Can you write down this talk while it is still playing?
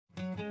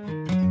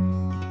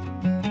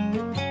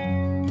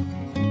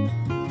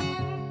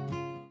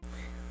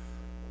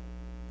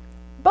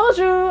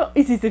Bonjour,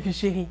 ici Sophie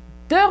chérie,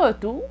 de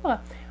retour.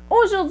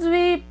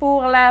 Aujourd'hui,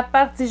 pour la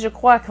partie, je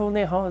crois qu'on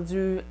est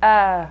rendu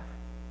à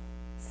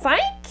 5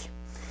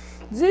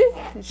 du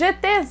Je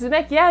teste du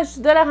maquillage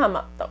du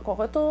Dollarama. Donc, on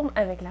retourne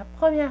avec la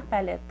première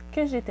palette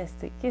que j'ai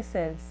testée, qui est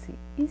celle-ci,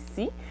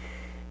 ici,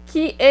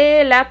 qui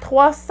est la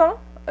 300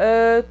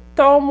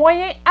 ton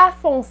moyen à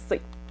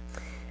foncé.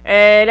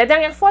 La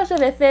dernière fois,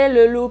 j'avais fait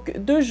le look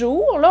de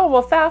jour. Là, on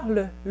va faire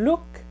le look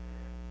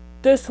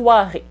de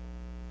soirée.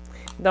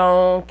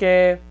 Donc,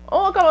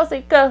 on va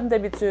commencer comme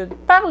d'habitude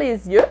par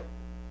les yeux.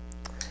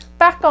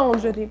 Par contre,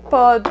 je n'ai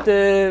pas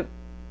de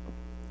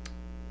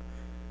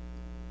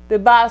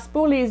base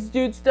pour les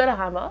yeux du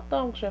Dollarama.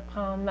 Donc, je vais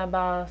prendre ma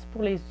base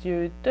pour les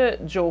yeux de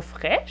Joe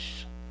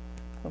Fresh.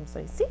 Comme ça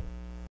ici.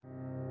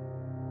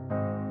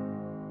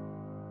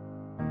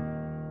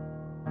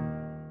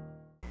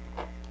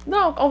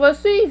 Donc, on va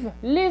suivre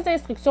les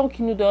instructions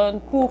qu'ils nous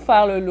donnent pour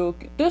faire le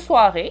look de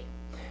soirée.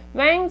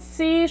 Même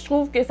si je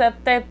trouve que ça n'a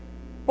peut-être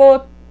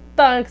pas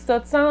tant que ça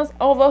de sens,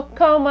 on va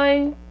quand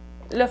même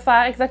le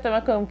faire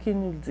exactement comme qu'ils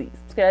nous le disent.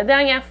 Parce que la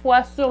dernière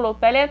fois, sur l'autre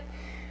palette,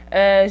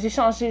 j'ai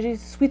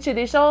switché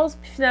des choses,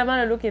 puis finalement,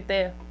 le look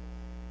était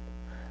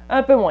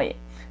un peu moyen.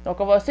 Donc,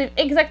 on va suivre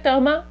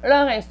exactement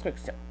leurs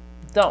instructions.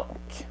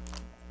 Donc,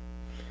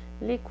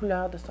 les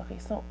couleurs de soirée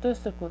sont de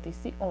ce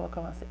côté-ci. On va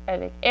commencer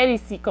avec elle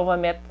ici, qu'on va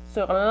mettre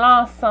sur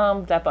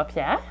l'ensemble de la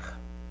paupière.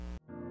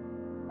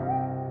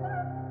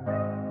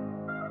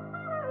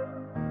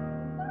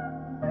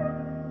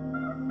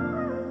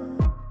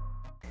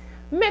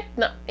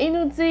 Maintenant, ils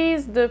nous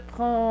disent de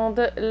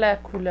prendre la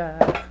couleur.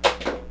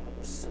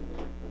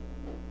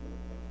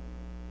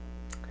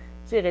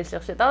 J'irai le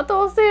chercher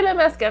tantôt. C'est le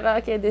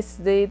mascara qui a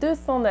décidé de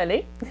s'en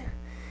aller.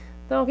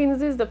 Donc, ils nous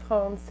disent de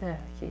prendre celle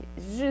qui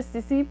est juste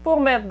ici pour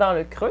mettre dans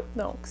le creux.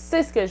 Donc,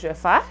 c'est ce que je vais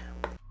faire.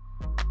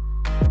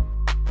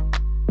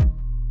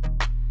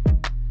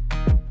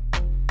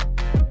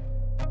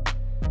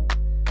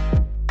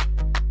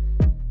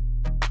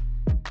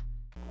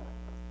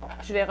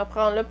 Je vais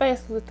reprendre le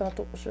pinceau de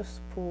tantôt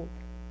juste pour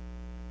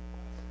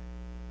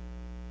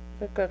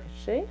le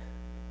corriger.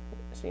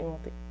 J'ai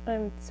monté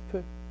un petit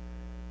peu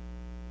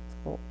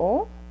au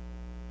haut.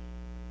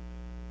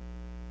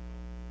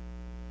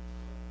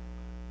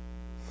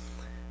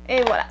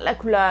 Et voilà, la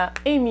couleur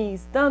est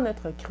mise dans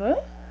notre creux.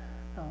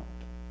 Donc,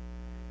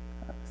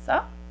 comme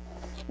ça.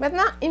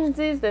 Maintenant, ils me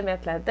disent de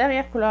mettre la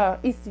dernière couleur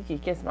ici, qui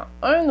est quasiment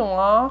un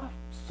noir,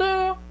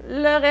 sur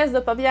le reste de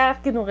paupière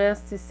qui nous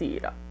reste ici,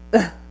 là.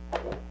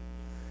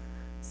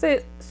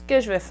 C'est ce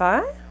que je vais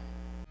faire.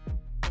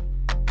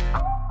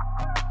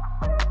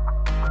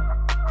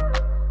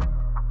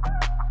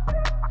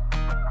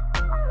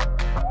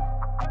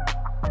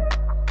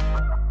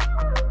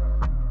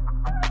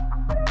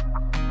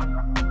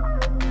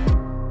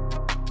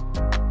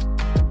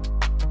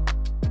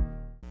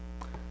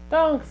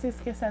 Donc, c'est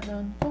ce que ça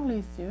donne pour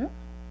les yeux.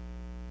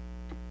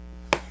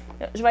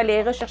 Je vais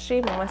aller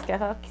rechercher mon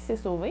mascara qui s'est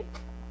sauvé.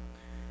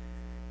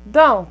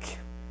 Donc,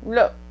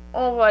 là,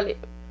 on va aller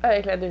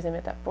avec la deuxième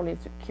étape pour les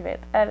yeux, qui va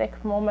être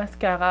avec mon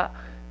mascara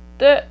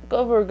de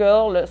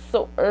CoverGirl, le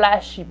So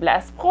Lashy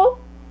Blast Pro.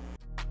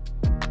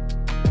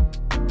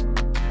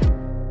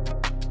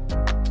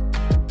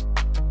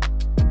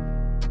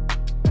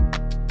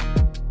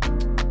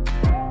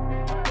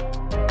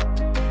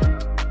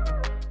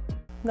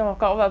 Donc,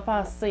 on va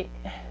passer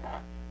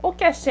au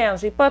cache-chaîne.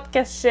 J'ai pas de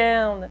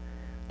cache-chaîne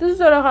de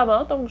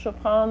Dollarama, donc je vais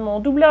prendre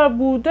mon doubleur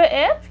bout de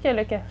F, qui a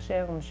le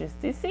cache-chaîne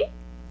juste ici.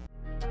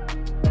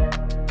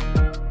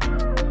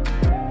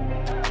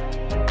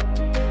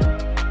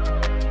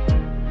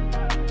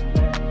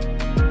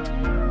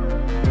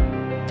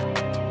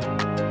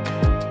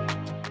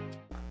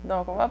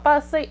 Donc, on va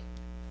passer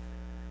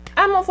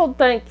à mon fond de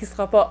teint qui ne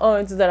sera pas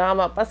un du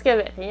Dollarama parce qu'il n'y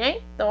avait rien.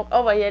 Donc,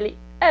 on va y aller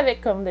avec,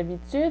 comme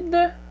d'habitude,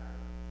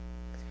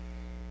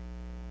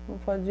 mon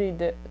produit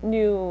de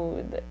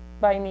Nude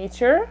by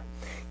Nature,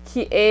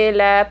 qui est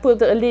la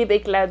poudre libre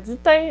éclat du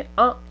teint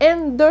en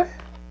N2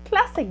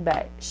 Classic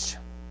Beige.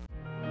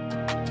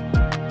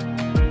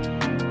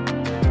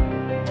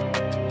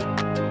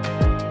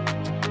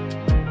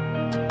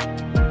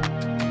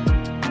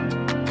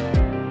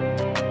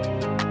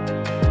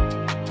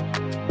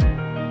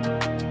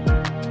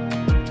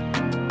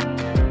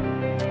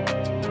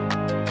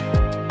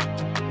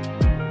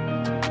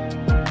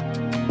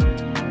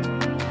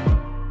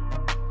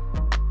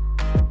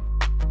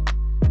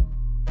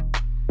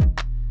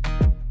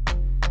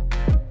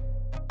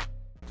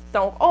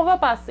 Donc, on va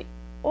passer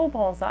au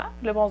bronzer.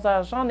 Le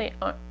bronzer, j'en ai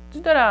un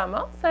du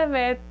Dollarama. Ça va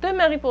être de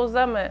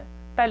Mariposa, ma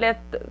palette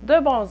de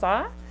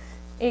bronzer.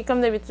 Et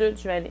comme d'habitude,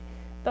 je vais aller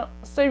dans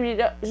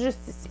celui-là,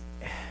 juste ici.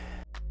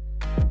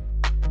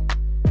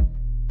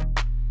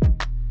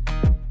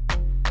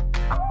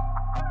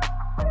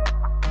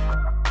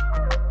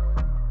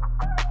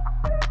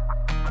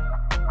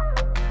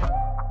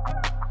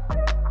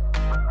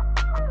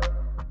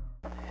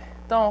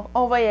 Donc,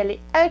 on va y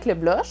aller avec le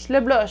blush. Le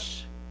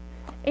blush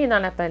est dans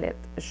la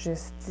palette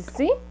juste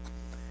ici.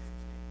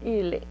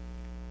 Il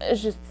est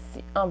juste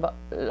ici en bas,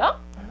 là.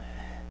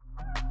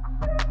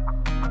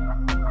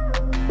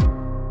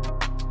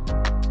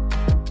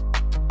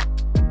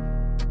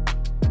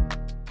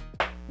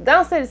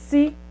 dans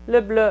celle-ci, le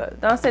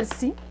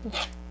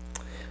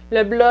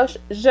blush,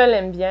 je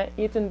l'aime bien.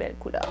 Il est une belle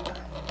couleur.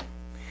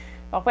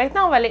 Donc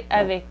maintenant, on va aller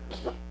avec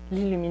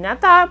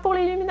l'illuminateur. Pour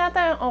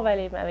l'illuminateur, on va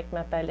aller avec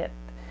ma palette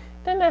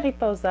de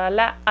Mariposa,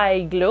 la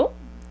Eye Glow.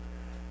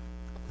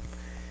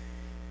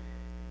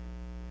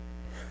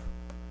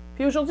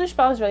 Puis aujourd'hui, je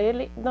pense que je vais y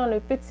aller dans le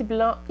petit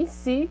blanc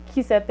ici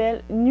qui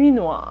s'appelle Nuit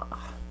Noire.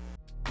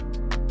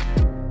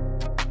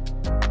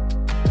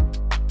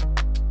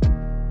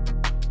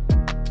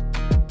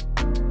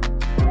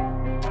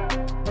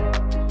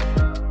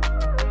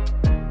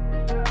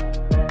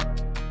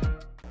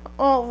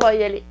 On va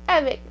y aller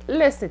avec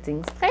le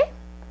setting spray,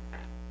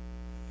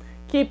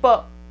 qui n'est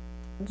pas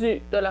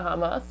du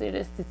Dollarama,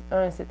 c'est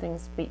un setting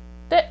spray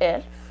de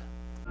Elf.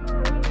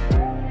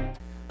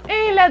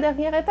 Et la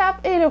dernière étape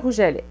est le rouge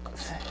à lèvres.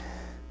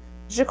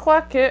 Je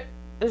crois que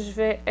je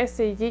vais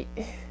essayer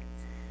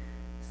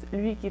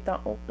celui qui est en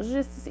haut,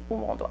 juste ici, où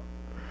mon doigt,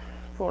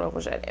 pour le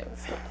rouge à lèvres.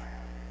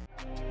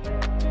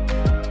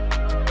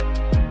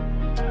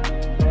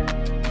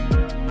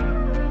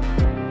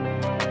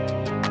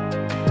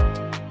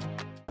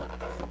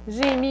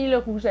 J'ai mis le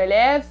rouge à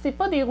lèvres. C'est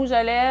pas des rouges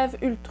à lèvres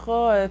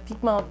ultra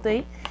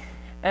pigmentés.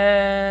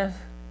 Je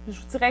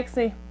vous dirais que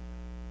c'est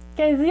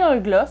quasi un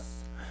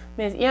gloss,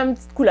 mais il y a une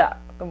petite couleur,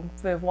 comme vous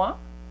pouvez voir.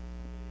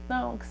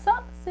 Donc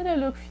ça, c'est le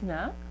look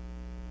final.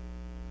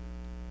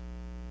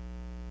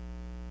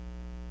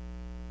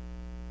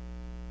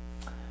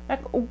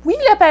 Oui,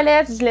 la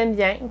palette, je l'aime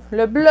bien.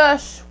 Le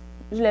blush,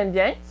 je l'aime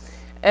bien.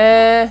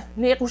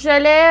 Les rouges à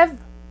lèvres,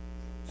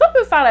 ça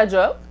peut faire la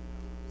job.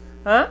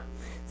 Hein?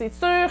 C'est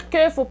sûr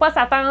qu'il ne faut pas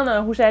s'attendre à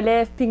un rouge à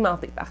lèvres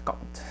pigmenté, par contre.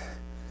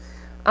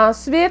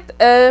 Ensuite,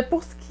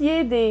 pour ce qui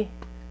est des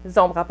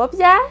ombres à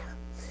paupières,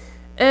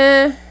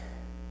 le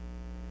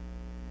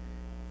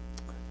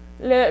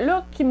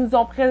look qu'ils nous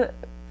ont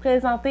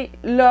présenté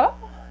là,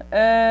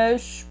 je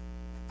suis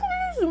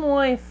plus ou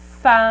moins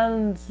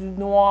fan du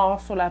noir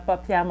sur la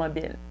paupière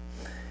mobile.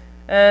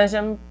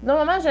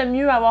 Normalement, j'aime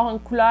mieux avoir une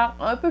couleur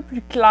un peu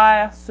plus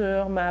claire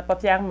sur ma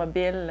paupière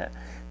mobile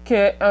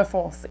qu'un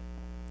foncé.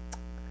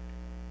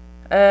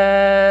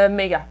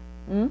 Mais gars,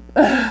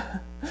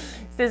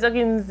 c'est ça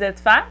qu'ils nous disaient de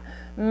faire.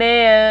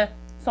 Mais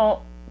ils sont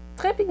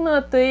très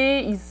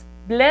pigmentés, ils se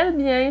blendent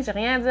bien, j'ai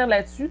rien à dire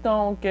là-dessus.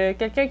 Donc,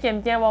 quelqu'un qui aime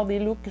bien avoir des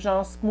looks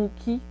genre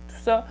smoky,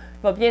 tout ça,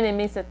 va bien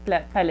aimer cette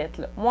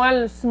palette-là. Moi,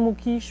 le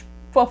smoky, je suis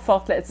pas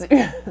forte là-dessus.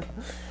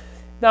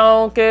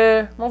 Donc,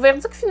 mon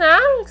verdict final,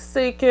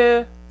 c'est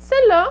que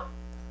celle-là,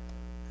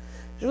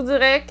 je vous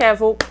dirais qu'elle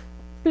vaut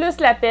plus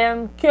la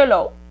peine que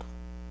l'autre.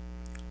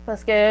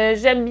 Parce que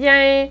j'aime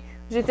bien.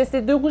 J'ai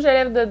testé 2 rouges à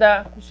lèvres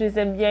dedans. Je les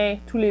aime bien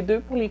tous les deux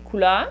pour les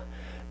couleurs.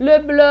 Le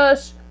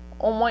blush,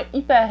 au moins,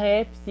 il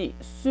paraît, puis il est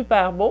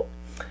super beau.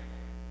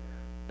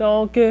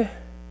 Donc,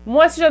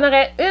 moi, si j'en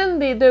aurais une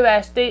des deux à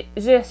acheter,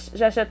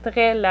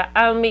 j'achèterais la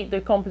Almay de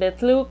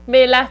Complete Look,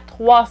 mais la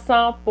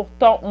 300 pour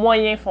ton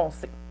moyen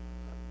foncé.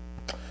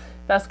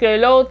 Parce que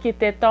l'autre qui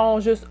était ton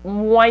juste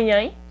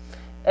moyen,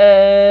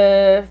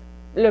 le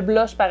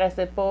blush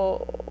paraissait pas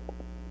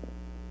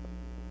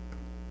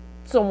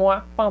sur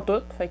moi,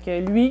 pantoute. Fait que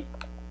lui,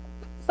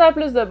 ça a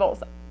plus de bon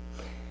sens.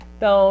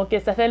 Donc,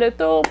 ça fait le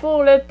tour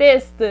pour le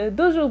test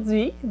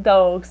d'aujourd'hui.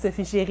 Donc,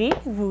 Sophie chérie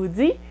vous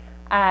dit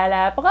à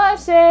la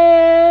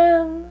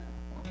prochaine!